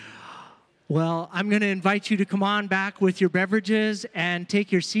Well, I'm going to invite you to come on back with your beverages and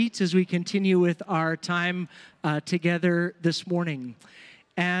take your seats as we continue with our time together this morning.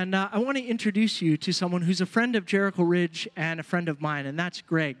 And I want to introduce you to someone who's a friend of Jericho Ridge and a friend of mine, and that's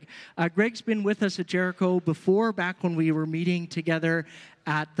Greg. Greg's been with us at Jericho before, back when we were meeting together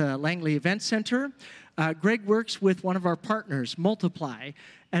at the Langley Event Center. Greg works with one of our partners, Multiply,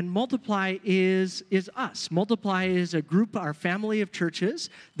 and Multiply is us. Multiply is a group, our family of churches,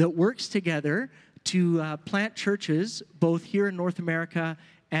 that works together to plant churches both here in North America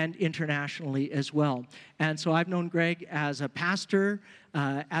and internationally as well. And so I've known Greg as a pastor,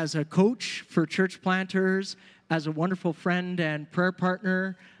 as a coach for church planters, as a wonderful friend and prayer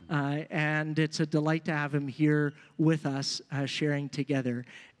partner, and it's a delight to have him here with us sharing together.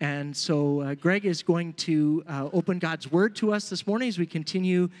 And so Greg is going to open God's Word to us this morning as we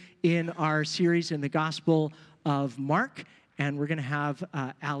continue in our series in the Gospel of Mark. And we're going to have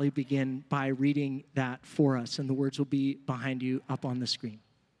Allie begin by reading that for us. And the words will be behind you up on the screen.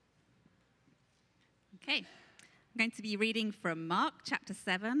 Okay. I'm going to be reading from Mark chapter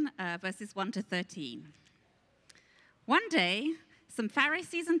 7, verses 1 to 13. One day, some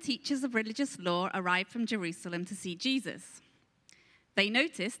Pharisees and teachers of religious law arrived from Jerusalem to see Jesus. They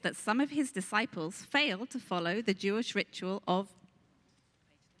noticed that some of his disciples failed to follow the Jewish ritual of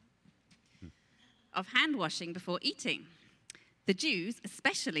hand washing before eating. The Jews,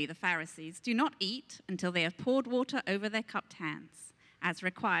 especially the Pharisees, do not eat until they have poured water over their cupped hands, as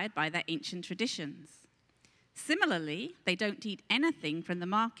required by their ancient traditions. Similarly, they don't eat anything from the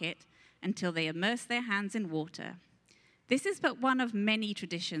market until they immerse their hands in water. This is but one of many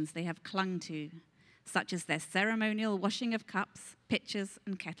traditions they have clung to, such as their ceremonial washing of cups, pitchers,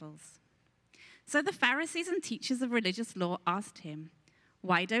 and kettles. So the Pharisees and teachers of religious law asked him,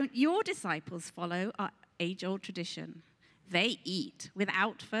 "Why don't your disciples follow our age-old tradition? They eat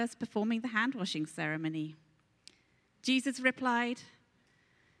without first performing the hand-washing ceremony." Jesus replied,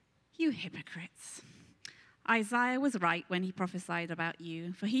 "You hypocrites! Isaiah was right when he prophesied about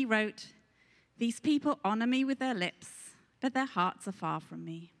you, for he wrote, 'These people honor me with their lips, but their hearts are far from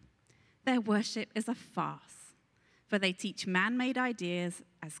me. Their worship is a farce, for they teach man-made ideas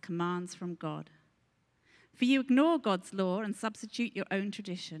as commands from God. For you ignore God's law and substitute your own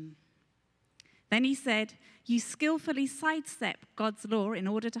tradition.' Then he said, 'You skillfully sidestep God's law in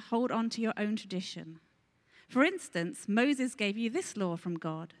order to hold on to your own tradition. For instance, Moses gave you this law from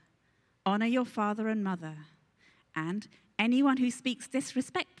God: honor your father and mother, and anyone who speaks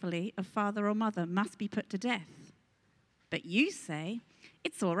disrespectfully of father or mother must be put to death. But you say,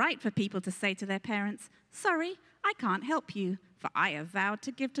 it's all right for people to say to their parents, "Sorry, I can't help you, for I have vowed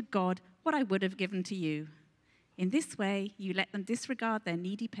to give to God what I would have given to you." In this way, you let them disregard their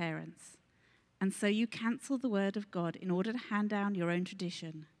needy parents. And so you cancel the word of God in order to hand down your own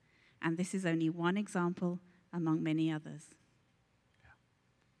tradition. And this is only one example among many others."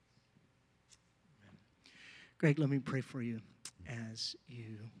 Greg, let me pray for you as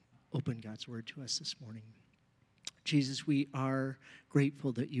you open God's Word to us this morning. Jesus, we are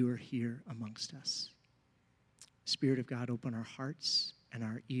grateful that you are here amongst us. Spirit of God, open our hearts and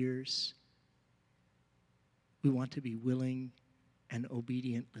our ears. We want to be willing and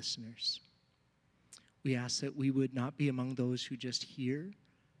obedient listeners. We ask that we would not be among those who just hear,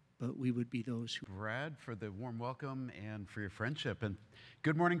 but we would be those who... Brad, for the warm welcome and for your friendship. And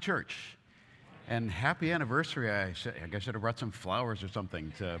good morning, church. And happy anniversary. I guess I should have brought some flowers or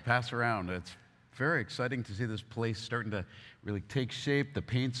something to pass around. It's very exciting to see this place starting to really take shape. The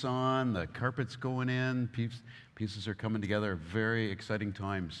paint's on, the carpet's going in, pieces are coming together. Very exciting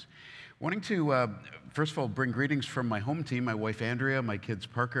times. Wanting to, first of all, bring greetings from my home team, my wife Andrea, my kids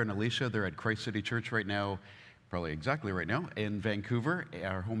Parker and Alicia. They're at Christ City Church right now, probably exactly right now, in Vancouver,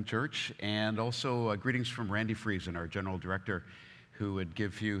 our home church. And also greetings from Randy Friesen, our general director, who would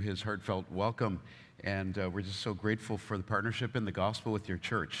give you his heartfelt welcome. And we're just so grateful for the partnership in the gospel with your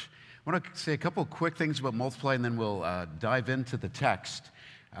church. I want to say a couple quick things about Multiply, and then we'll dive into the text.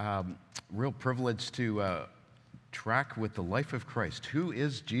 Real privilege to track with the life of Christ. Who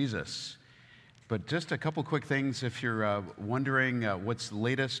is Jesus? But just a couple quick things if you're wondering what's the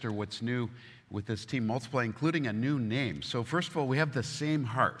latest or what's new with this team Multiply, including a new name. So first of all, we have the same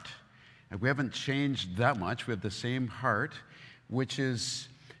heart. We haven't changed that much. We have the same heart, which is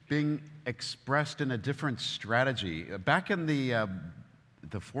being expressed in a different strategy. Back in the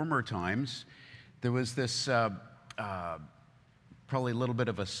former times, there was this probably a little bit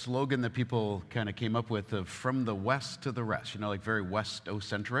of a slogan that people kind of came up with of "from the west to the rest," like very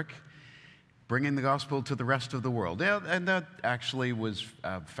West-centric, bringing the gospel to the rest of the world. Yeah, and that actually was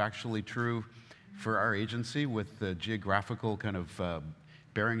factually true for our agency with the geographical kind of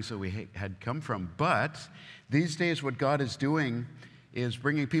bearings that we had come from. But these days, what God is doing is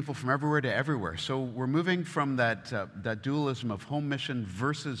bringing people from everywhere to everywhere. So we're moving from that dualism of home mission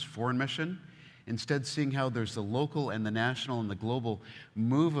versus foreign mission, instead seeing how there's the local and the national and the global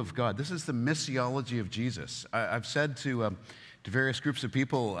move of God. This is the missiology of Jesus. I've said to various groups of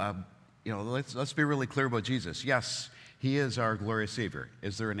people, let's be really clear about Jesus. Yes, he is our glorious Savior.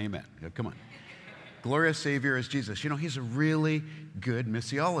 Is there an amen? Come on. Glorious Savior is Jesus. He's a really good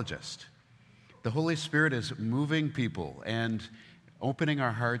missiologist. The Holy Spirit is moving people and opening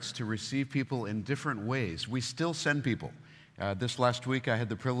our hearts to receive people in different ways. We still send people. This last week, I had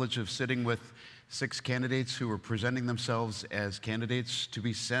the privilege of sitting with 6 candidates who were presenting themselves as candidates to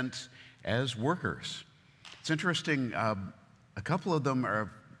be sent as workers. It's interesting, a couple of them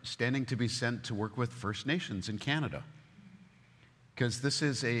are standing to be sent to work with First Nations in Canada, because this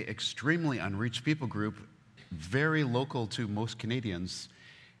is an extremely unreached people group, very local to most Canadians,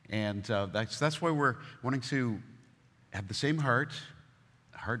 and that's why we're wanting to have the same heart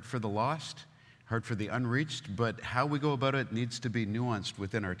for the lost, heart for the unreached, but how we go about it needs to be nuanced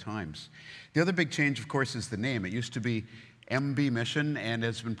within our times. The other big change, of course, is the name. It used to be MB Mission, and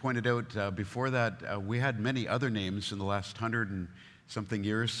as has been pointed out before that, we had many other names in the last 100 and something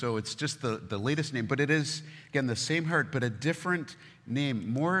years, so it's just the latest name, but it is, again, the same heart, but a different name,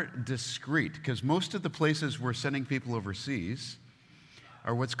 more discreet, because most of the places we're sending people overseas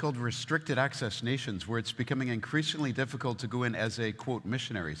are what's called restricted access nations, where it's becoming increasingly difficult to go in as a, quote,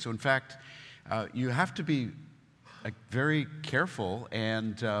 missionary. So in fact, you have to be very careful,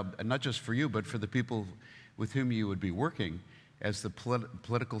 and not just for you, but for the people with whom you would be working, as the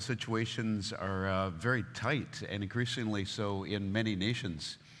political situations are very tight, and increasingly so in many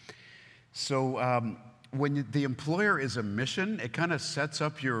nations. So when the employer is a mission, it kind of sets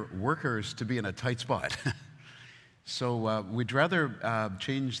up your workers to be in a tight spot. So we'd rather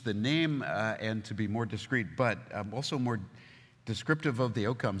change the name and to be more discreet, but also more descriptive of the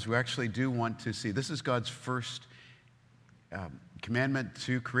outcomes. We actually do want to see, this is God's first commandment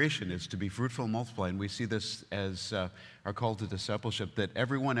to creation, is to be fruitful and multiply. And we see this as our call to discipleship, that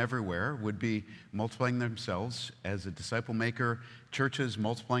everyone everywhere would be multiplying themselves as a disciple maker, churches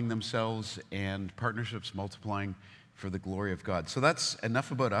multiplying themselves, and partnerships multiplying for the glory of God. So that's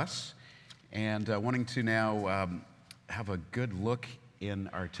enough about us. And wanting to now have a good look in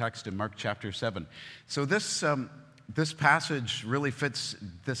our text in Mark chapter 7. So this passage really fits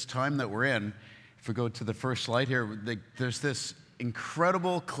this time that we're in. If we go to the first slide here, there's this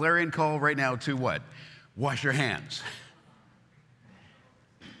incredible clarion call right now to what? Wash your hands.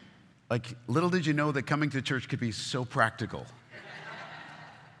 Like, little did you know that coming to church could be so practical.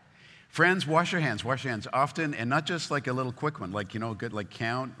 Friends, wash your hands often, and not just like a little quick one, like, good, like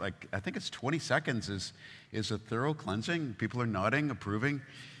count, like, I think it's 20 seconds is a thorough cleansing. People are nodding, approving.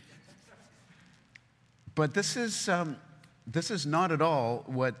 But this is not at all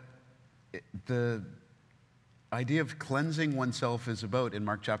what the idea of cleansing oneself is about in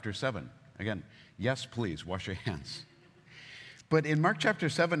Mark chapter 7. Again, yes, please, wash your hands. But in Mark chapter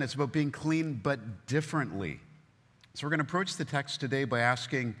 7, it's about being clean, but differently. So we're going to approach the text today by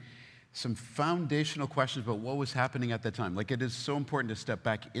asking some foundational questions about what was happening at the time. Like, it is so important to step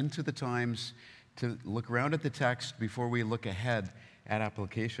back into the times, to look around at the text before we look ahead at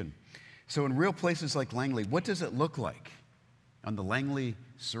application. So in real places like Langley, what does it look like on the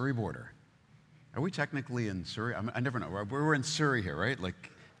Langley-Surrey border? Are we technically in Surrey? I never know. We're in Surrey here, right? Like,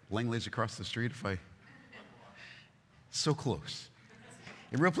 Langley's across the street so close.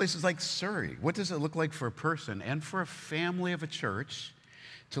 In real places like Surrey, what does it look like for a person and for a family of a church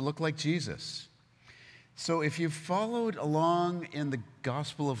to look like Jesus? So if you've followed along in the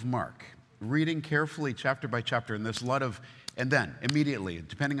Gospel of Mark, reading carefully chapter by chapter, and there's a lot of, and then immediately,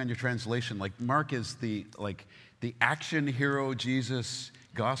 depending on your translation, like Mark is the action hero Jesus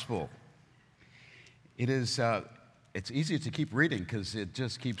gospel. It's easy to keep reading because it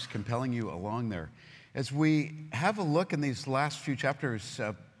just keeps compelling you along there. As we have a look in these last few chapters,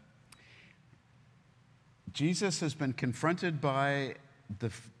 Jesus has been confronted by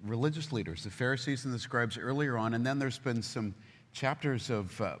the religious leaders, the Pharisees and the scribes earlier on, and then there's been some chapters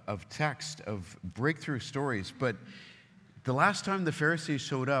of text, of breakthrough stories. But the last time the Pharisees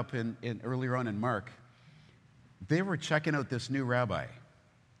showed up earlier on in Mark, they were checking out this new rabbi.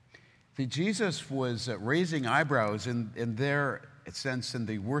 See, Jesus was raising eyebrows in their sense in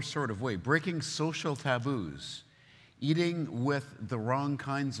the worst sort of way, breaking social taboos, eating with the wrong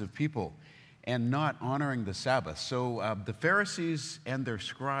kinds of people, and not honoring the Sabbath. So the Pharisees and their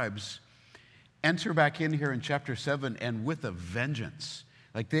scribes enter back in here in chapter 7, and with a vengeance.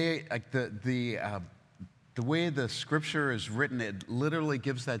 Like the the way the scripture is written, it literally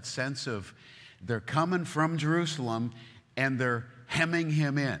gives that sense of they're coming from Jerusalem and they're hemming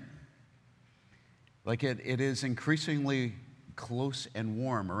him in. Like it is increasingly close and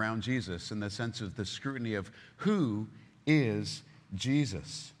warm around Jesus in the sense of the scrutiny of who is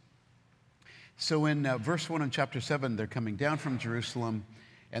Jesus. So in verse 1 of chapter 7, they're coming down from Jerusalem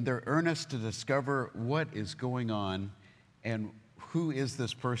and they're earnest to discover what is going on and who is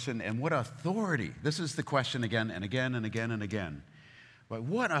this person and what authority. This is the question again and again and again and again. But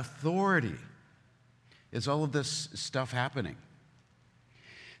what authority is all of this stuff happening?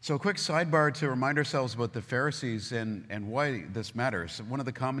 So a quick sidebar to remind ourselves about the Pharisees and why this matters. One of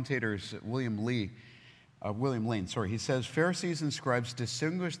the commentators, William Lane, he says, Pharisees and scribes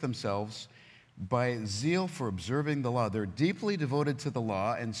distinguish themselves by zeal for observing the law. They're deeply devoted to the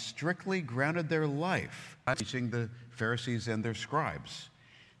law and strictly grounded their life teaching the Pharisees and their scribes.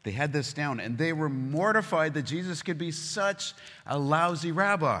 They had this down, and they were mortified that Jesus could be such a lousy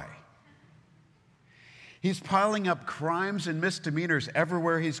rabbi. He's piling up crimes and misdemeanors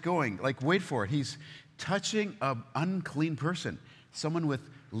everywhere he's going. Like, wait for it. He's touching an unclean person, someone with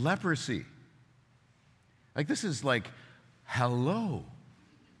leprosy. Like, this is like, hello,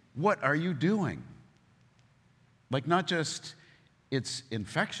 what are you doing? Like, not just it's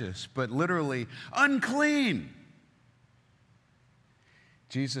infectious, but literally unclean.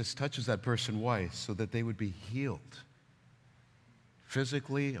 Jesus touches that person. Why? So that they would be healed.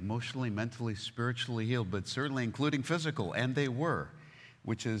 Physically, emotionally, mentally, spiritually healed, but certainly including physical, and they were,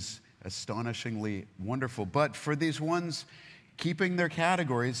 which is astonishingly wonderful. But for these ones keeping their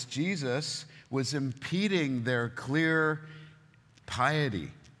categories, Jesus was impeding their clear piety,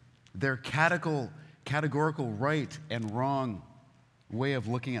 their categorical right and wrong way of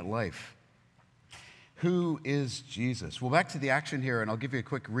looking at life. Who is Jesus? Well, back to the action here, and I'll give you a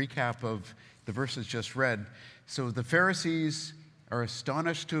quick recap of the verses just read. So the Pharisees are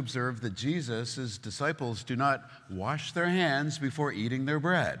astonished to observe that Jesus' disciples do not wash their hands before eating their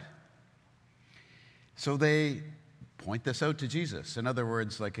bread. So they point this out to Jesus. In other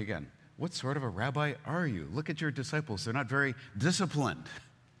words, like, again, what sort of a rabbi are you? Look at your disciples. They're not very disciplined.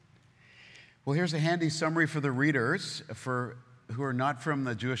 Well, here's a handy summary for the readers who are not from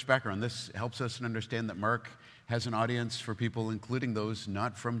the Jewish background. This helps us understand that Mark has an audience for people, including those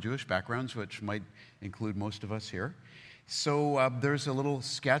not from Jewish backgrounds, which might include most of us here. So there's a little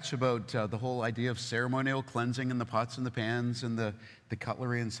sketch about the whole idea of ceremonial cleansing in the pots and the pans and the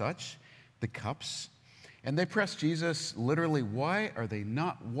cutlery and such, the cups. And they press Jesus literally, why are they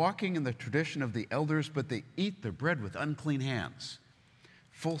not walking in the tradition of the elders, but they eat the bread with unclean hands?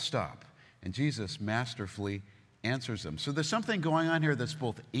 Full stop. And Jesus masterfully answers them. So there's something going on here that's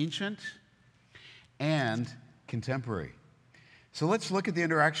both ancient and contemporary. So let's look at the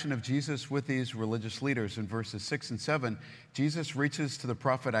interaction of Jesus with these religious leaders. In verses 6 and 7, Jesus reaches to the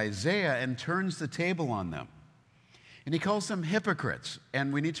prophet Isaiah and turns the table on them. And he calls them hypocrites.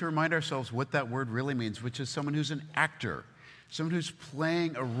 And we need to remind ourselves what that word really means, which is someone who's an actor, someone who's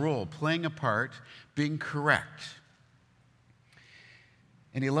playing a role, playing a part, being correct.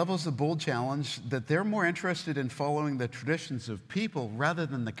 And he levels the bold challenge that they're more interested in following the traditions of people rather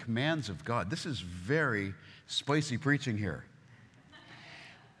than the commands of God. This is very spicy preaching here.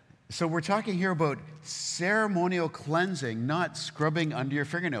 So we're talking here about ceremonial cleansing, not scrubbing under your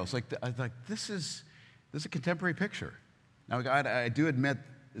fingernails. Like this is a contemporary picture. Now, I do admit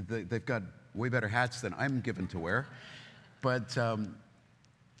that they've got way better hats than I'm given to wear, but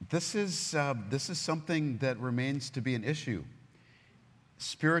this is something that remains to be an issue,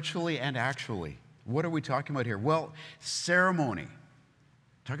 spiritually and actually. What are we talking about here? Well, ceremony.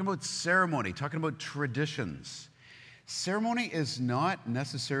 Talking about ceremony, talking about traditions. Ceremony is not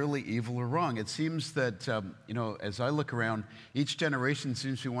necessarily evil or wrong. It seems that, as I look around, each generation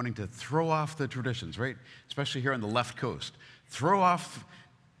seems to be wanting to throw off the traditions, right? Especially here on the left coast. Throw off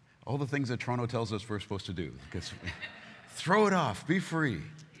all the things that Toronto tells us we're supposed to do. Throw it off, be free.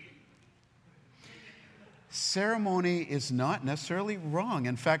 Ceremony is not necessarily wrong.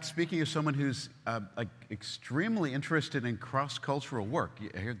 In fact, speaking of someone who's extremely interested in cross-cultural work,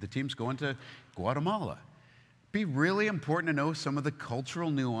 the team's going to Guatemala. Be really important to know some of the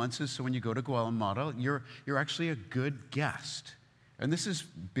cultural nuances so when you go to Guatemala, you're actually a good guest. And this is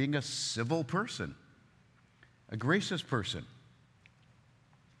being a civil person, a gracious person.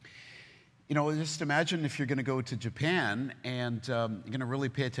 Just imagine if you're going to go to Japan and you're going to really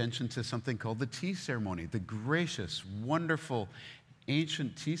pay attention to something called the tea ceremony, the gracious, wonderful,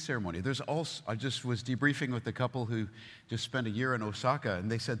 ancient tea ceremony. I just was debriefing with a couple who just spent a year in Osaka, and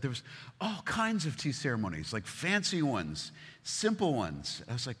they said there's all kinds of tea ceremonies, like fancy ones, simple ones.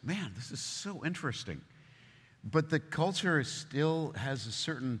 I was like, man, this is so interesting. but the culture still has a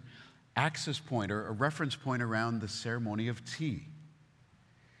certain access point or a reference point around the ceremony of tea.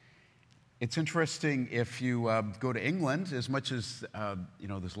 It's interesting if you go to England, as much as,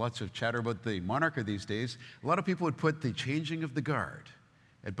 there's lots of chatter about the monarchy these days, a lot of people would put the changing of the guard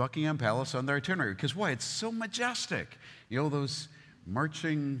at Buckingham Palace on their itinerary. Because why? It's so majestic. Those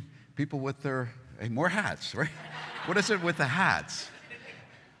marching people with their, more hats, right? What is it with the hats?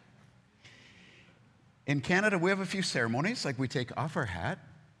 In Canada, we have a few ceremonies, like we take off our hat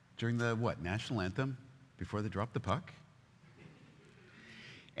during the, national anthem, before they drop the puck.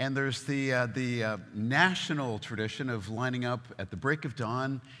 And there's the national tradition of lining up at the break of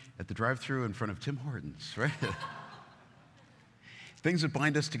dawn at the drive-thru in front of Tim Hortons, right? Things that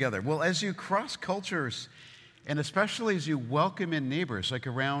bind us together. Well, as you cross cultures, and especially as you welcome in neighbors, like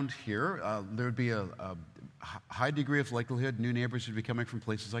around here, there would be a high degree of likelihood new neighbors would be coming from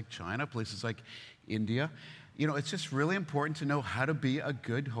places like China, places like India. It's just really important to know how to be a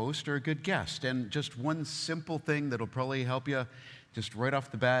good host or a good guest. And just one simple thing that'll probably help you just right off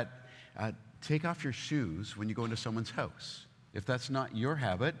the bat, take off your shoes when you go into someone's house. If that's not your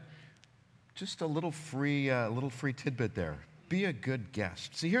habit, just a little free tidbit there. Be a good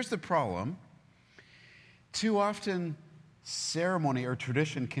guest. See, here's the problem. Too often, ceremony or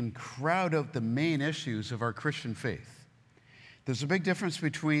tradition can crowd out the main issues of our Christian faith. There's a big difference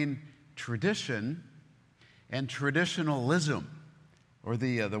between tradition and traditionalism, or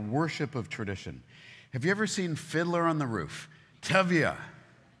the worship of tradition. Have you ever seen Fiddler on the Roof? Tevye.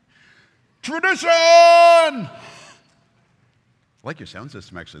 Tradition! I like your sound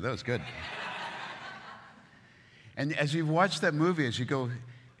system, actually. That was good. And as you've watched that movie, as you go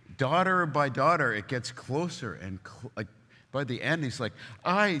daughter by daughter, it gets closer. And like by the end, he's like,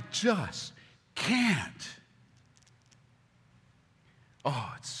 I just can't.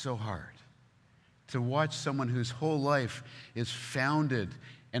 Oh, it's so hard to watch someone whose whole life is founded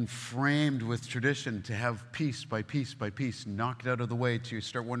and framed with tradition to have piece by piece by piece knocked out of the way to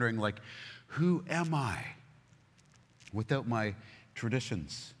start wondering, like, who am I without my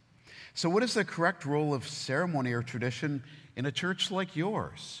traditions? So what is the correct role of ceremony or tradition in a church like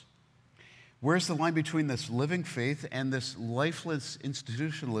yours? Where's the line between this living faith and this lifeless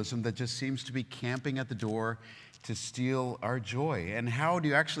institutionalism that just seems to be camping at the door to steal our joy? And how do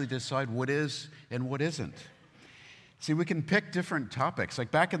you actually decide what is and what isn't? See, we can pick different topics. Like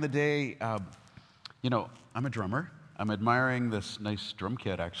back in the day, I'm a drummer. I'm admiring this nice drum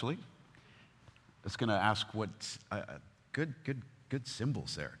kit, actually. It's going to ask what's good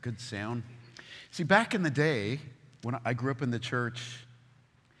cymbals there, good sound. See, back in the day, when I grew up in the church,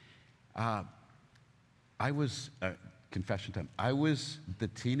 I was, confession time, I was the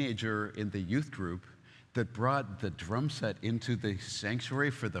teenager in the youth group that brought the drum set into the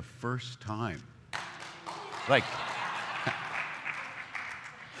sanctuary for the first time. Like,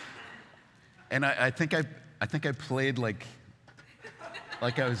 and I think I played like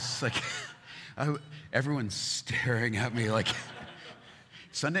I was like, everyone's staring at me like,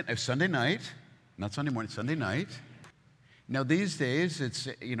 Sunday night, not Sunday morning, Sunday night. Now these days, it's,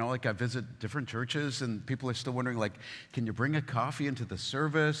 like I visit different churches and people are still wondering, like, can you bring a coffee into the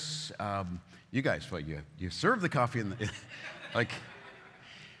service? You guys, you serve the coffee in the, like,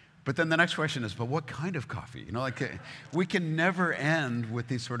 but then the next question is, but what kind of coffee? We can never end with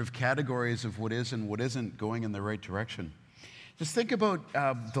these sort of categories of what is and what isn't going in the right direction. Just think about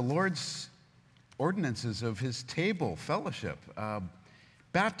the Lord's ordinances of his table, fellowship,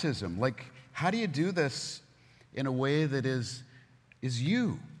 baptism. Like, how do you do this in a way that is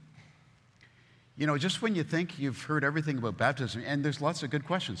you? Just when you think you've heard everything about baptism, and there's lots of good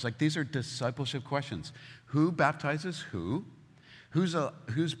questions, like these are discipleship questions. Who baptizes who?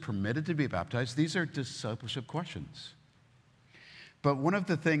 Who's permitted to be baptized? These are discipleship questions. But one of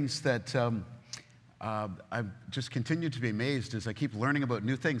the things that I've just continued to be amazed as I keep learning about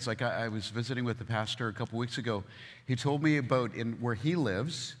new things. Like I was visiting with the pastor a couple weeks ago. He told me about where he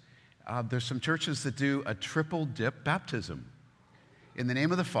lives, there's some churches that do a triple dip baptism. In the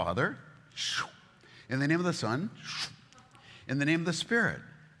name of the Father, in the name of the Son, in the name of the Spirit.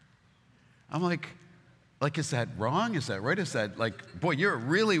 I'm like, is that wrong? Is that right? Is that boy, you're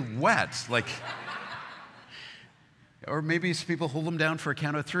really wet. Or maybe people hold them down for a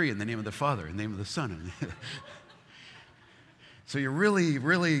count of 3 in the name of the Father, in the name of the Son. So you're really,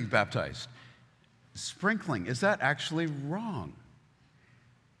 really baptized. Sprinkling, is that actually wrong?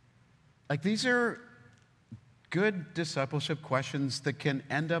 These are good discipleship questions that can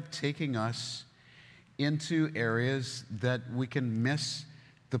end up taking us into areas that we can miss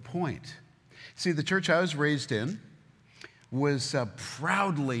the point. See, the church I was raised in, was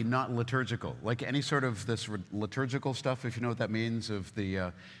proudly not liturgical. Like any sort of this liturgical stuff, if you know what that means, of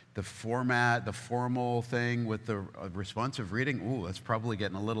the format, the formal thing with the responsive reading, ooh, that's probably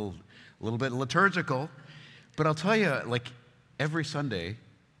getting a little bit liturgical. But I'll tell you, like every Sunday,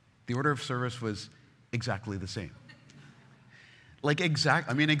 the order of service was exactly the same.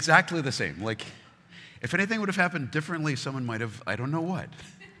 Exactly the same. Like, if anything would have happened differently, someone might have, I don't know what.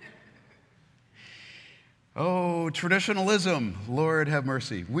 Oh, traditionalism, Lord have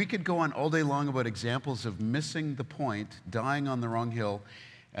mercy. We could go on all day long about examples of missing the point, dying on the wrong hill,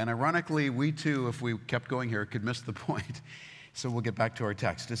 and ironically, we too, if we kept going here, could miss the point. So we'll get back to our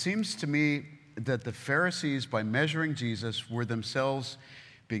text. It seems to me that the Pharisees, by measuring Jesus, were themselves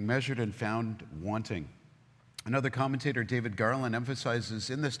being measured and found wanting. Another commentator, David Garland, emphasizes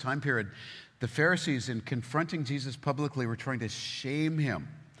in this time period, the Pharisees, in confronting Jesus publicly, were trying to shame him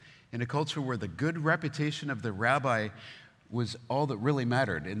in a culture where the good reputation of the rabbi was all that really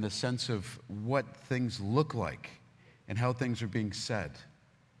mattered in the sense of what things look like and how things are being said.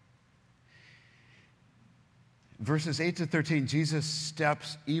 Verses 8 to 13, Jesus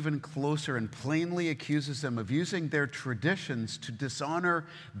steps even closer and plainly accuses them of using their traditions to dishonor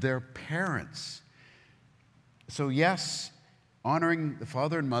their parents. So yes, honoring the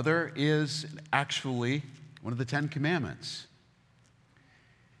father and mother is actually one of the 10 Commandments.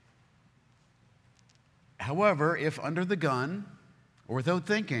 However, if under the gun or without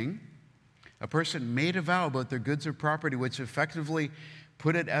thinking, a person made a vow about their goods or property which effectively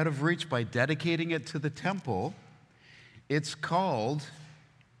put it out of reach by dedicating it to the temple, it's called,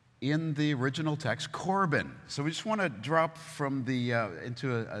 in the original text, Corban. So we just want to drop from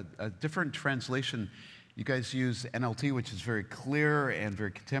into a different translation. You guys use NLT, which is very clear and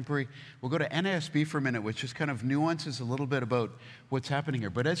very contemporary. We'll go to NASB for a minute, which just kind of nuances a little bit about what's happening here.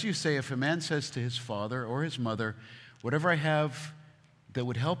 But as you say, if a man says to his father or his mother, whatever I have that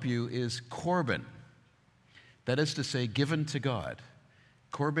would help you is Corban. That is to say, given to God.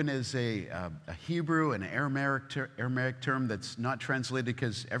 Corban is a Hebrew and Aramaic term that's not translated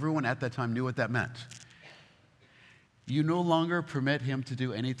because everyone at that time knew what that meant. You no longer permit him to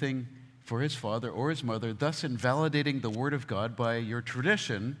do anything for his father or his mother, thus invalidating the word of God by your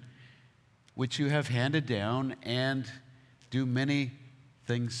tradition, which you have handed down, and do many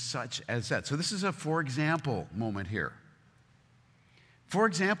things such as that. So this is a for example moment here. For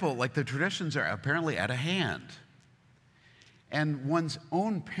example, like the traditions are apparently out of hand. And one's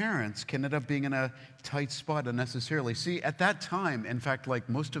own parents can end up being in a tight spot unnecessarily. See, at that time, in fact, like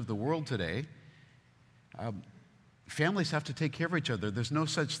most of the world today, families have to take care of each other. There's no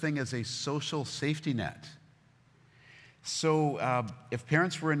such thing as a social safety net. So if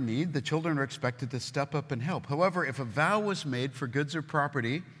parents were in need, the children are expected to step up and help. However, if a vow was made for goods or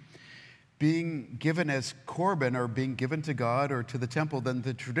property being given as Corban or being given to God or to the temple, then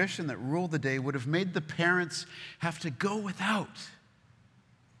the tradition that ruled the day would have made the parents have to go without.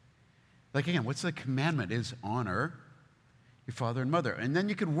 Like again, what's the commandment? Is honor your father and mother. And then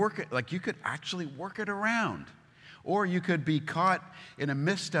you could work it, like you could actually work it around. Or you could be caught in a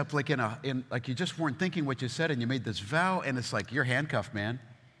misstep, like like you just weren't thinking what you said and you made this vow, and it's like you're handcuffed, man.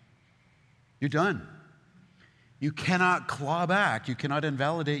 You're done. You cannot claw back. You cannot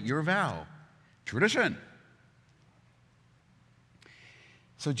invalidate your vow. Tradition.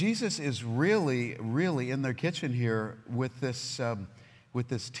 So Jesus is really, really in their kitchen here with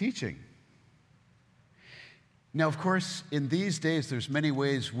this teaching. Now, of course, in these days, there's many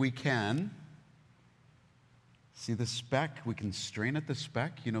ways we can see the speck. We can strain at the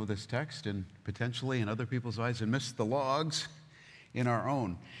speck, this text, and potentially in other people's eyes, and miss the logs in our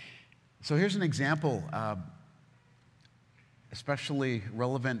own. So here's an example, especially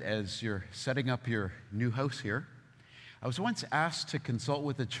relevant as you're setting up your new house here. I was once asked to consult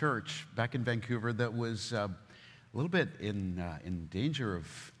with a church back in Vancouver that was a little bit in danger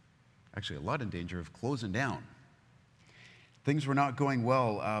of, actually a lot in danger of closing down. Things were not going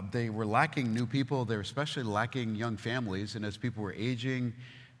well. They were lacking new people. They were especially lacking young families. And as people were aging,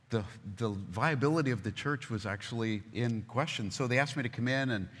 the viability of the church was actually in question. So they asked me to come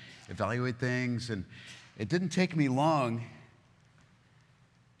in and evaluate things. And it didn't take me long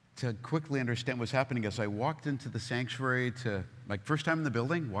to quickly understand what's happening as I walked into the sanctuary first time in the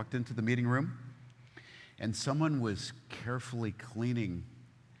building, walked into the meeting room, and someone was carefully cleaning,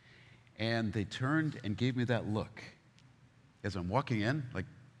 and they turned and gave me that look as I'm walking in,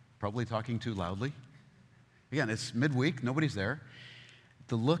 probably talking too loudly. Again, it's midweek, nobody's there.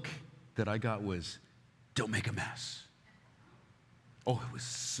 The look that I got was, don't make a mess. Oh, it was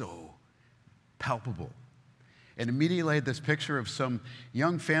so palpable. And immediately I had this picture of some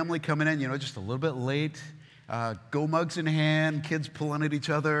young family coming in, just a little bit late. go mugs in hand, kids pulling at each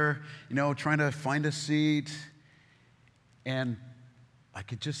other, trying to find a seat. And I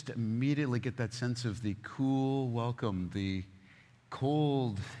could just immediately get that sense of the cool welcome, the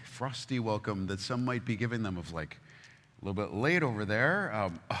cold, frosty welcome that some might be giving them of like, a little bit late over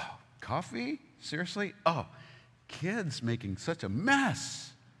there. Coffee? Seriously? Oh, kids making such a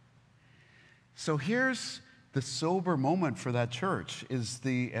mess. So here's the sober moment for that church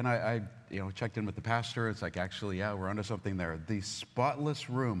and I checked in with the pastor. It's like, actually, yeah, we're onto something there. The spotless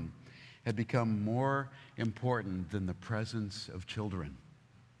room had become more important than the presence of children.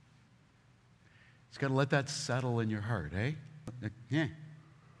 It's got to let that settle in your heart, eh? Yeah.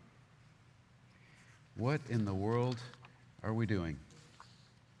 What in the world are we doing?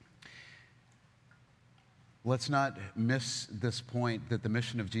 Let's not miss this point that the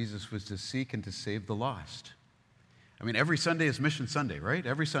mission of Jesus was to seek and to save the lost. I mean, every Sunday is Mission Sunday, right?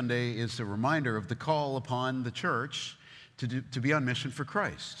 Every Sunday is a reminder of the call upon the church to be on mission for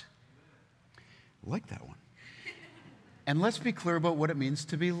Christ. I like that one. And let's be clear about what it means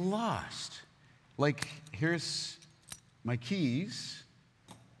to be lost. Like, here's my keys.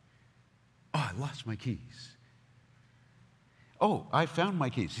 Oh, I lost my keys. Oh, I found my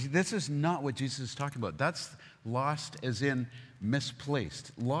keys. See, this is not what Jesus is talking about. That's lost as in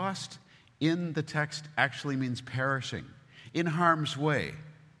misplaced. Lost in the text actually means perishing, in harm's way.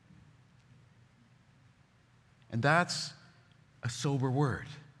 And that's a sober word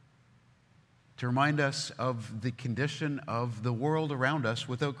to remind us of the condition of the world around us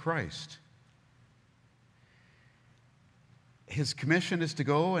without Christ. His commission is to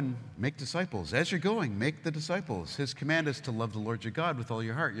go and make disciples. As you're going, make the disciples. His command is to love the Lord your God with all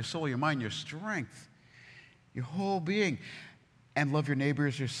your heart, your soul, your mind, your strength, your whole being, and love your neighbor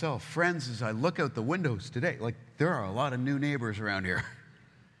as yourself. Friends, as I look out the windows today, there are a lot of new neighbors around here.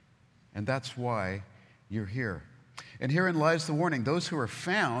 And that's why you're here. And herein lies the warning. Those who are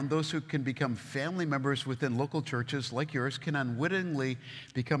found, those who can become family members within local churches like yours, can unwittingly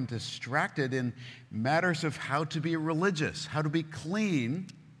become distracted in matters of how to be religious, how to be clean,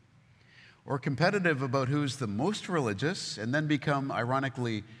 or competitive about who's the most religious, and then become,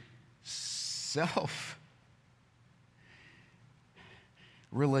 ironically,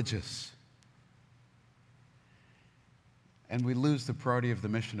 self-religious. And we lose the priority of the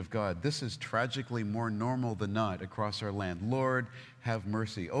mission of God. This is tragically more normal than not across our land. Lord, have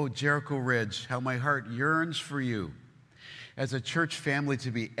mercy. Oh, Jericho Ridge, how my heart yearns for you as a church family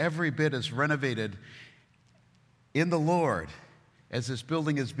to be every bit as renovated in the Lord as this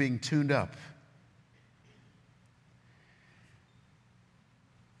building is being tuned up.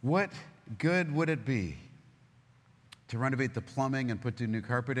 What good would it be to renovate the plumbing and put in new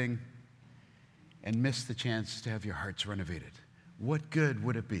carpeting and miss the chance to have your hearts renovated? What good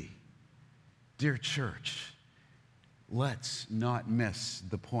would it be? Dear church, let's not miss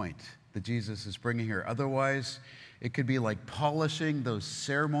the point that Jesus is bringing here. Otherwise, it could be like polishing those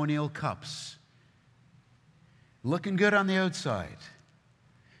ceremonial cups, looking good on the outside,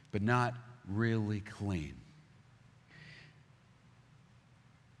 but not really clean.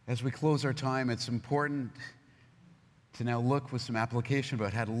 As we close our time, it's important to now look with some application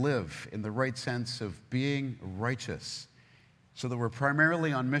about how to live in the right sense of being righteous, so that we're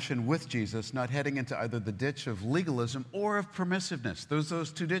primarily on mission with Jesus, not heading into either the ditch of legalism or of permissiveness.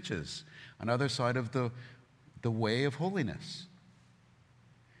 Those two ditches on either side of the way of holiness.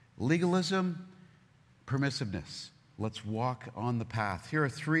 Legalism, permissiveness. Let's walk on the path. Here are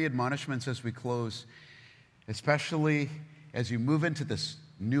 3 admonishments as we close, especially as you move into this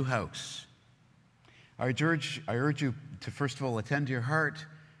new house. I urge you to, first of all, attend to your heart,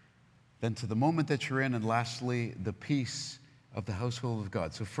 then to the moment that you're in, and lastly, the peace of the household of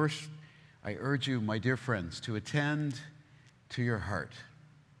God. So first, I urge you, my dear friends, to attend to your heart.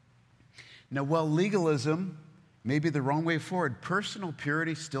 Now, while legalism may be the wrong way forward, personal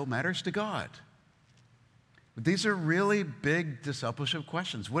purity still matters to God. But these are really big discipleship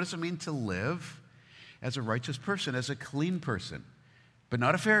questions. What does it mean to live as a righteous person, as a clean person, but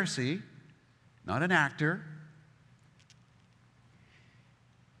not a Pharisee, not an actor,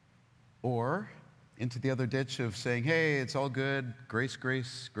 or into the other ditch of saying, hey, it's all good, grace,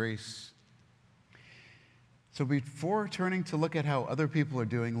 grace, grace. So before turning to look at how other people are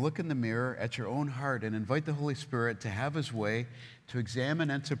doing, look in the mirror at your own heart and invite the Holy Spirit to have his way to examine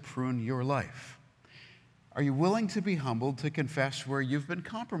and to prune your life. Are you willing to be humbled, to confess where you've been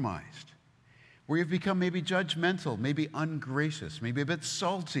compromised, where you've become maybe judgmental, maybe ungracious, maybe a bit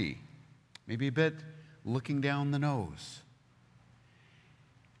salty, maybe a bit looking down the nose?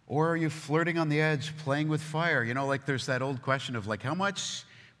 Or are you flirting on the edge, playing with fire? Like there's that old question of how much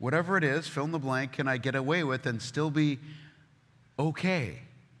whatever it is, fill in the blank, can I get away with and still be okay?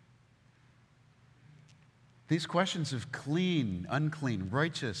 These questions of clean, unclean,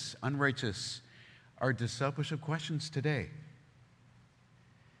 righteous, unrighteous are discipleship questions today.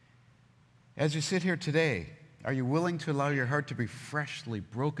 As you sit here today, are you willing to allow your heart to be freshly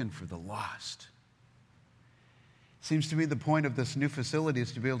broken for the lost? Seems to me the point of this new facility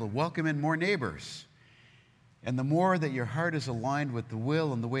is to be able to welcome in more neighbors. And the more that your heart is aligned with the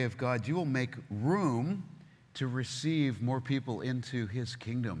will and the way of God, you will make room to receive more people into His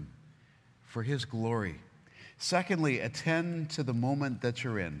kingdom for His glory. Secondly, attend to the moment that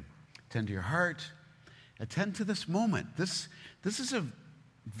you're in. Attend to your heart. Attend to this moment. This is a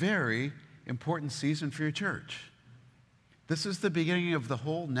very important season for your church. This is the beginning of the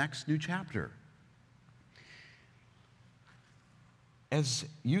whole next new chapter. As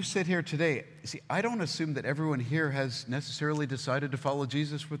you sit here today, see, I don't assume that everyone here has necessarily decided to follow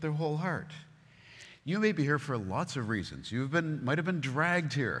Jesus with their whole heart. You may be here for lots of reasons. Might have been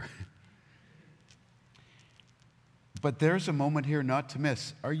dragged here. But there's a moment here not to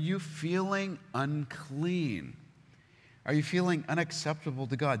miss. Are you feeling unclean? Are you feeling unacceptable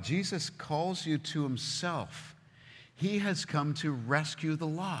to God? Jesus calls you to Himself. He has come to rescue the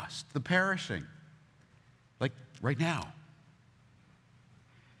lost, the perishing, like right now.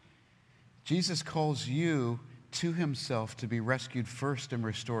 Jesus calls you to Himself to be rescued first and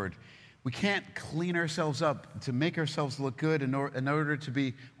restored. We can't clean ourselves up to make ourselves look good in order to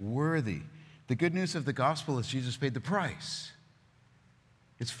be worthy. The good news of the gospel is Jesus paid the price.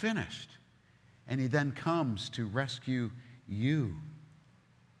 It's finished. And He then comes to rescue you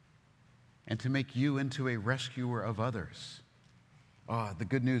and to make you into a rescuer of others. Oh, the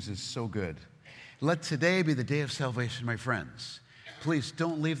good news is so good. Let today be the day of salvation, my friends. Please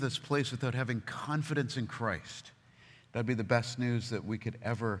don't leave this place without having confidence in Christ. That'd be the best news that we could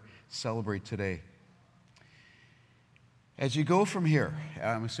ever celebrate today. As you go from here,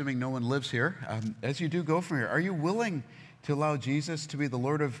 I'm assuming no one lives here. As you do go from here, are you willing to allow Jesus to be the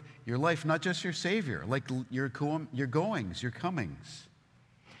Lord of your life, not just your Savior, like your goings, your comings?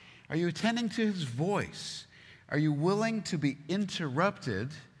 Are you attending to His voice? Are you willing to be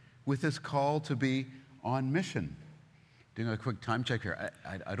interrupted with His call to be on mission? Doing a quick time check here.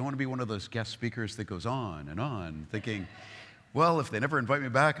 I don't want to be one of those guest speakers that goes on, thinking, well, if they never invite me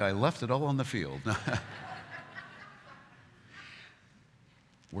back, I left it all on the field.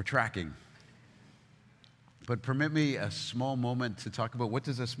 We're tracking. But permit me a small moment to talk about what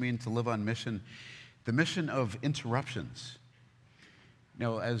does this mean to live on mission, the mission of interruptions.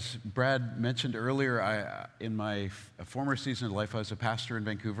 Now, as Brad mentioned earlier, in my former season of life, I was a pastor in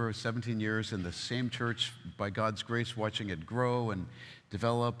Vancouver, 17 years in the same church, by God's grace, watching it grow and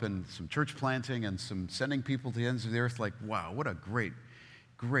develop, and some church planting and some sending people to the ends of the earth. Like, wow, what a great,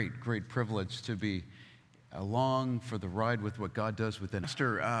 great, great privilege to be along for the ride with what God does within.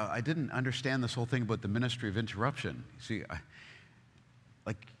 Pastor, I didn't understand this whole thing about the ministry of interruption. See,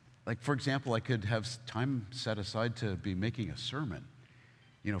 like for example, I could have time set aside to be making a sermon,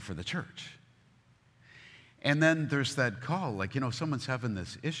 for the church. And then there's that call, someone's having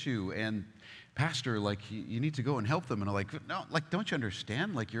this issue, and Pastor, you need to go and help them. And I'm like, no, don't you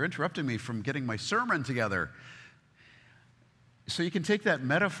understand? You're interrupting me from getting my sermon together. So you can take that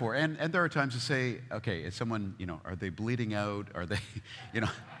metaphor, and there are times to say, okay, is someone, are they bleeding out? Are they,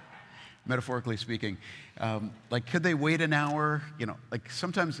 metaphorically speaking, could they wait an hour?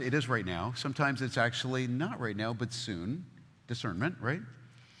 Sometimes it is right now. Sometimes it's actually not right now, but soon. Discernment, right?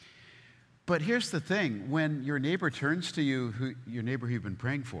 But here's the thing. When your neighbor turns to you, your neighbor who you've been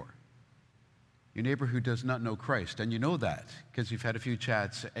praying for, your neighbor who does not know Christ, and you know that because you've had a few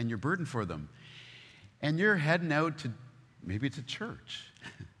chats and you're burdened for them, and you're heading out to maybe to church,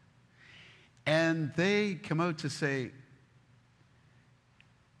 and they come out to say,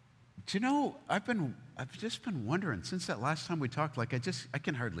 do you know, I've just been wondering since that last time we talked, I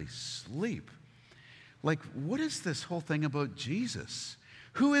can hardly sleep. What is this whole thing about Jesus?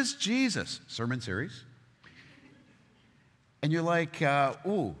 Who is Jesus? Sermon series. And you're like,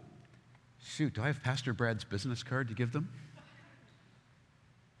 oh, shoot, do I have Pastor Brad's business card to give them?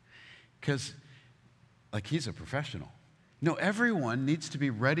 Because, he's a professional. No, everyone needs to be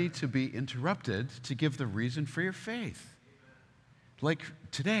ready to be interrupted to give the reason for your faith.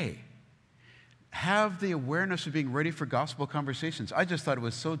 Today, have the awareness of being ready for gospel conversations. I just thought it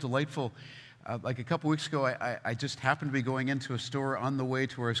was so delightful. A couple weeks ago, I just happened to be going into a store on the way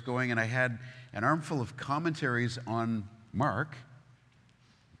to where I was going, and I had an armful of commentaries on Mark,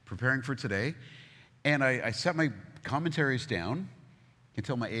 preparing for today, and I set my commentaries down. You can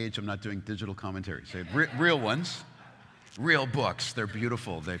tell my age, I'm not doing digital commentaries. I had real ones. real books. They're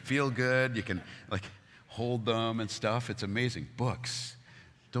beautiful. They feel good. You can like hold them and stuff. It's amazing. Books.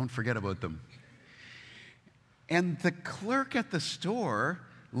 Don't forget about them. And the clerk at the store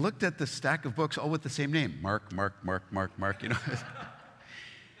looked at the stack of books, all with the same name. Mark, Mark, Mark, Mark, Mark, you know.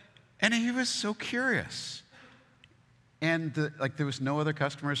 And he was so curious. And there was no other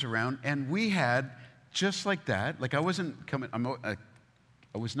customers around. And we had, just like that, like I wasn't coming, I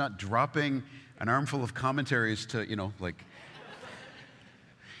was not dropping an armful of commentaries to, you know, like.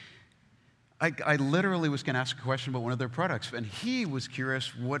 I literally was going to ask a question about one of their products. And he was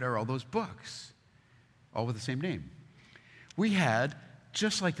curious, what are all those books? All with the same name. We had,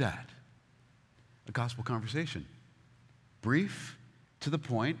 just like that, a gospel conversation. Brief, to the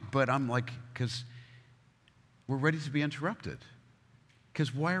point, but I'm like, because we're ready to be interrupted.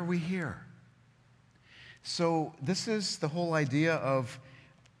 Because why are we here? So this is the whole idea of,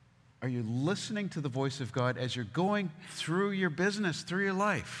 are you listening to the voice of God as you're going through your business, through your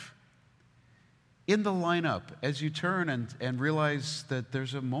life? In the lineup, as you turn and realize that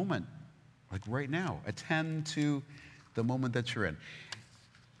there's a moment, like right now, attend to the moment that you're in.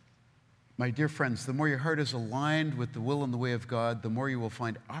 My dear friends, the more your heart is aligned with the will and the way of God, the more you will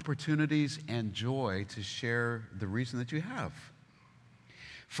find opportunities and joy to share the reason that you have.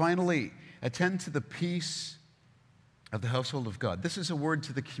 Finally, attend to the peace of the household of God. This is a word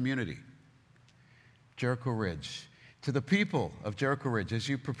to the community, Jericho Ridge. To the people of Jericho Ridge, as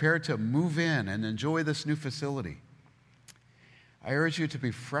you prepare to move in and enjoy this new facility, I urge you to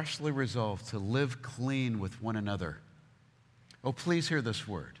be freshly resolved to live clean with one another. Oh, please hear this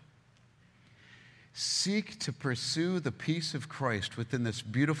word. Seek to pursue the peace of Christ within this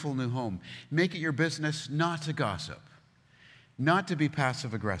beautiful new home. Make it your business not to gossip, not to be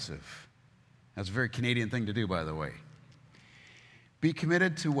passive-aggressive. That's a very Canadian thing to do, by the way. Be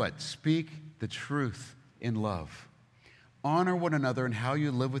committed to what? Speak the truth in love. Honor one another in how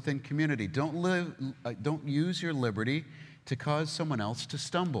you live within community. Don't use your liberty to cause someone else to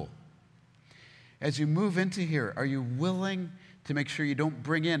stumble. As you move into here, are you willing to make sure you don't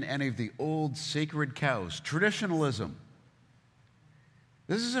bring in any of the old sacred cows? Traditionalism.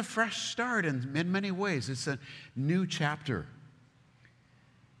 This is a fresh start in many ways. It's a new chapter.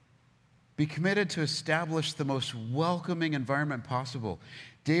 Be committed to establish the most welcoming environment possible.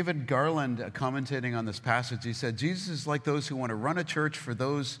 David Garland, commentating on this passage, he said, Jesus is like those who want to run a church for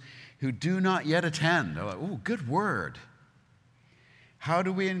those who do not yet attend. Oh, good word. How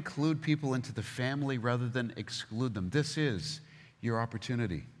do we include people into the family rather than exclude them? This is your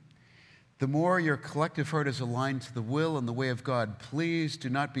opportunity. The more your collective heart is aligned to the will and the way of God, please do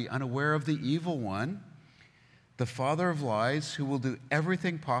not be unaware of the evil one, the father of lies, who will do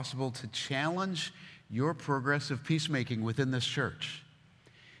everything possible to challenge your progress of peacemaking within this church.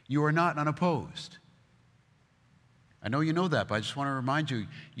 You are not unopposed. I know you know that, but I just want to remind you,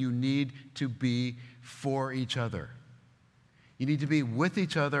 you need to be for each other. You need to be with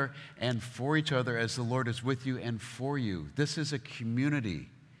each other and for each other as the Lord is with you and for you. This is a community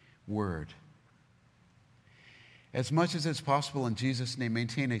word. As much as it's possible in Jesus' name,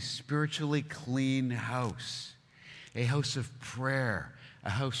 maintain a spiritually clean house, a house of prayer, a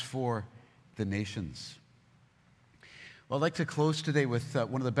house for the nations. Well, I'd like to close today with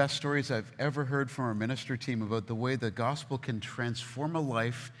one of the best stories I've ever heard from our ministry team about the way the gospel can transform a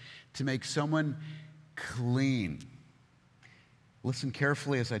life to make someone clean. Listen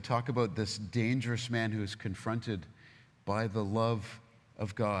carefully as I talk about this dangerous man who is confronted by the love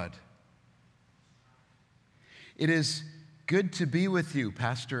of God. It is good to be with you,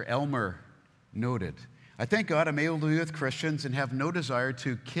 Pastor Elmer noted. I thank God I'm able to be with Christians and have no desire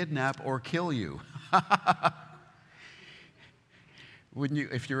to kidnap or kill you. Wouldn't you,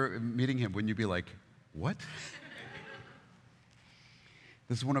 if you're meeting him, wouldn't you be like, what?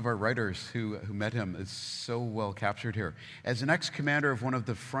 This is one of our writers who met him. It's so well captured here. As an ex-commander of one of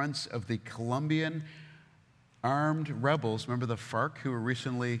the fronts of the Colombian armed rebels, remember the FARC, who were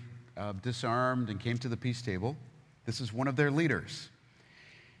recently disarmed and came to the peace table? This is one of their leaders.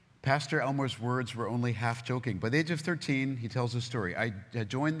 Pastor Elmer's words were only half joking. By the age of 13, he tells a story. I had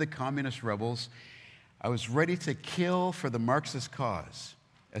joined the communist rebels. I was ready to kill for the Marxist cause,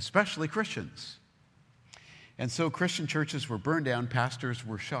 especially Christians. And so Christian churches were burned down, pastors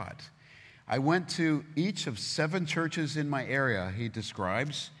were shot. I went to each of 7 churches in my area, he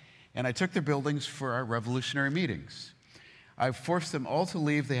describes, and I took their buildings for our revolutionary meetings. I forced them all to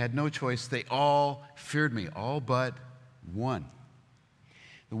leave. They had no choice. They all feared me, all but one.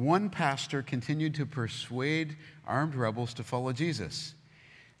 The one pastor continued to persuade armed rebels to follow Jesus.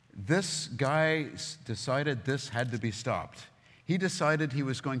 This guy decided this had to be stopped. He decided he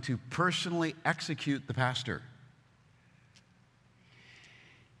was going to personally execute the pastor.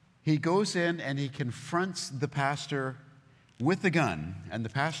 He goes in and he confronts the pastor with the gun, and the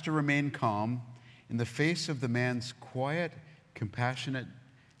pastor remained calm. In the face of the man's quiet, compassionate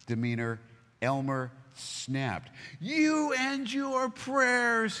demeanor, Elmer snapped. "You and your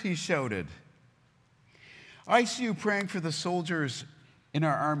prayers," he shouted. "I see you praying for the soldiers in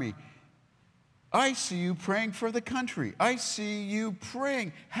our army. I see you praying for the country. I see you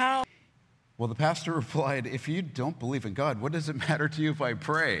praying. How?" Well, the pastor replied, "If you don't believe in God, what does it matter to you if I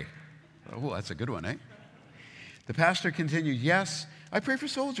pray?" Oh, that's a good one, eh? The pastor continued, "Yes, I pray for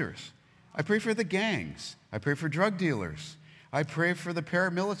soldiers. I pray for the gangs. I pray for drug dealers. I pray for the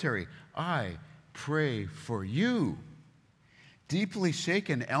paramilitary. I pray for you." Deeply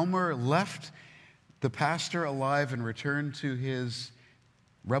shaken, Elmer left the pastor alive and returned to his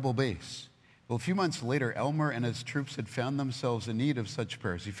rebel base. Well, a few months later, Elmer and his troops had found themselves in need of such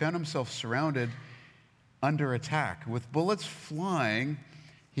prayers. He found himself surrounded under attack. With bullets flying,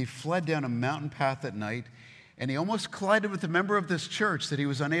 he fled down a mountain path at night, and he almost collided with a member of this church that he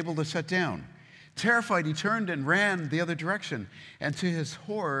was unable to shut down. Terrified, he turned and ran the other direction, and to his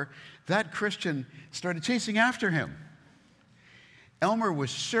horror, that Christian started chasing after him. Elmer was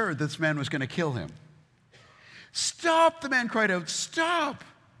sure this man was going to kill him. "Stop!" the man cried out. "Stop!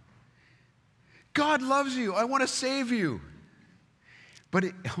 God loves you. I want to save you." But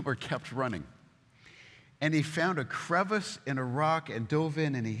Elmer kept running. And he found a crevice in a rock and dove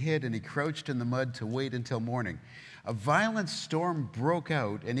in, and he hid, and he crouched in the mud to wait until morning. A violent storm broke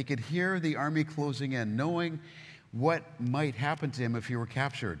out, and he could hear the army closing in. Knowing what might happen to him if he were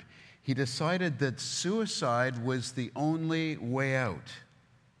captured, he decided that suicide was the only way out.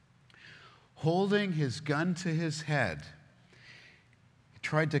 Holding his gun to his head, he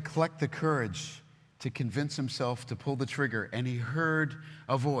tried to collect the courage to convince himself to pull the trigger, and he heard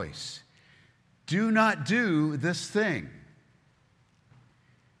a voice. "Do not do this thing."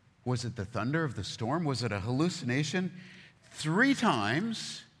 Was it the thunder of the storm? Was it a hallucination? 3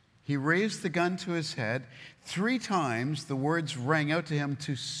 times he raised the gun to his head. 3 times the words rang out to him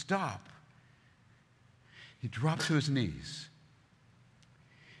to stop. He dropped to his knees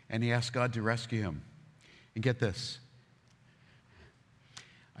and he asked God to rescue him. And get this,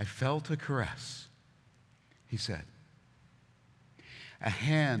 "I felt a caress," he said. "A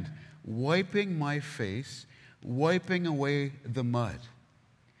hand wiping my face, wiping away the mud."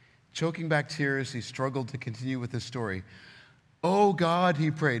 Choking back tears, he struggled to continue with his story. "Oh God,"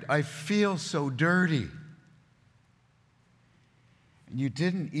 he prayed, "I feel so dirty." "And you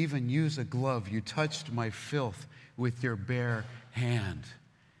didn't even use a glove. You touched my filth with your bare hand."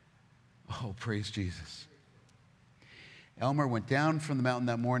 Oh, praise Jesus. Elmer went down from the mountain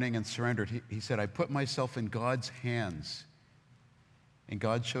that morning and surrendered. He said, "I put myself in God's hands." And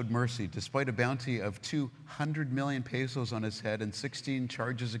God showed mercy. Despite a bounty of 200 million pesos on his head and 16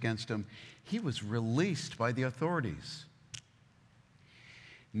 charges against him, he was released by the authorities.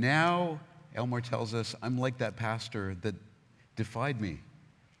 Now, Elmer tells us, "I'm like that pastor that defied me."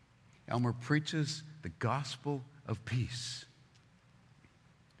 Elmer preaches the gospel of peace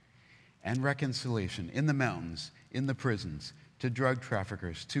and reconciliation in the mountains, in the prisons, to drug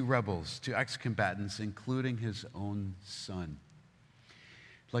traffickers, to rebels, to ex-combatants, including his own son.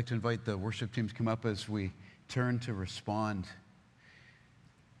 I'd like to invite the worship team to come up as we turn to respond.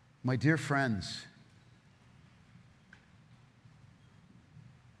 My dear friends,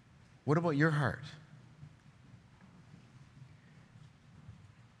 what about your heart?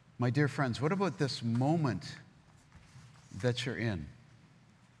 My dear friends, what about this moment that you're in?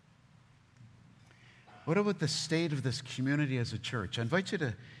 What about the state of this community as a church? I invite you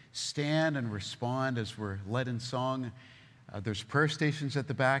to stand and respond as we're led in song. There's prayer stations at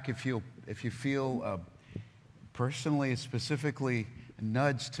the back if you feel personally, specifically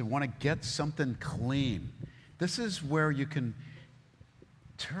nudged to want to get something clean. This is where you can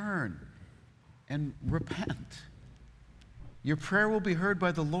turn and repent. Your prayer will be heard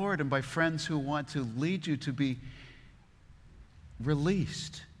by the Lord and by friends who want to lead you to be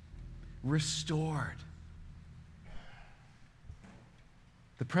released, restored.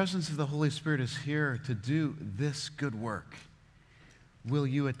 The presence of the Holy Spirit is here to do this good work. Will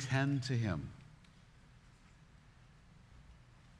you attend to him?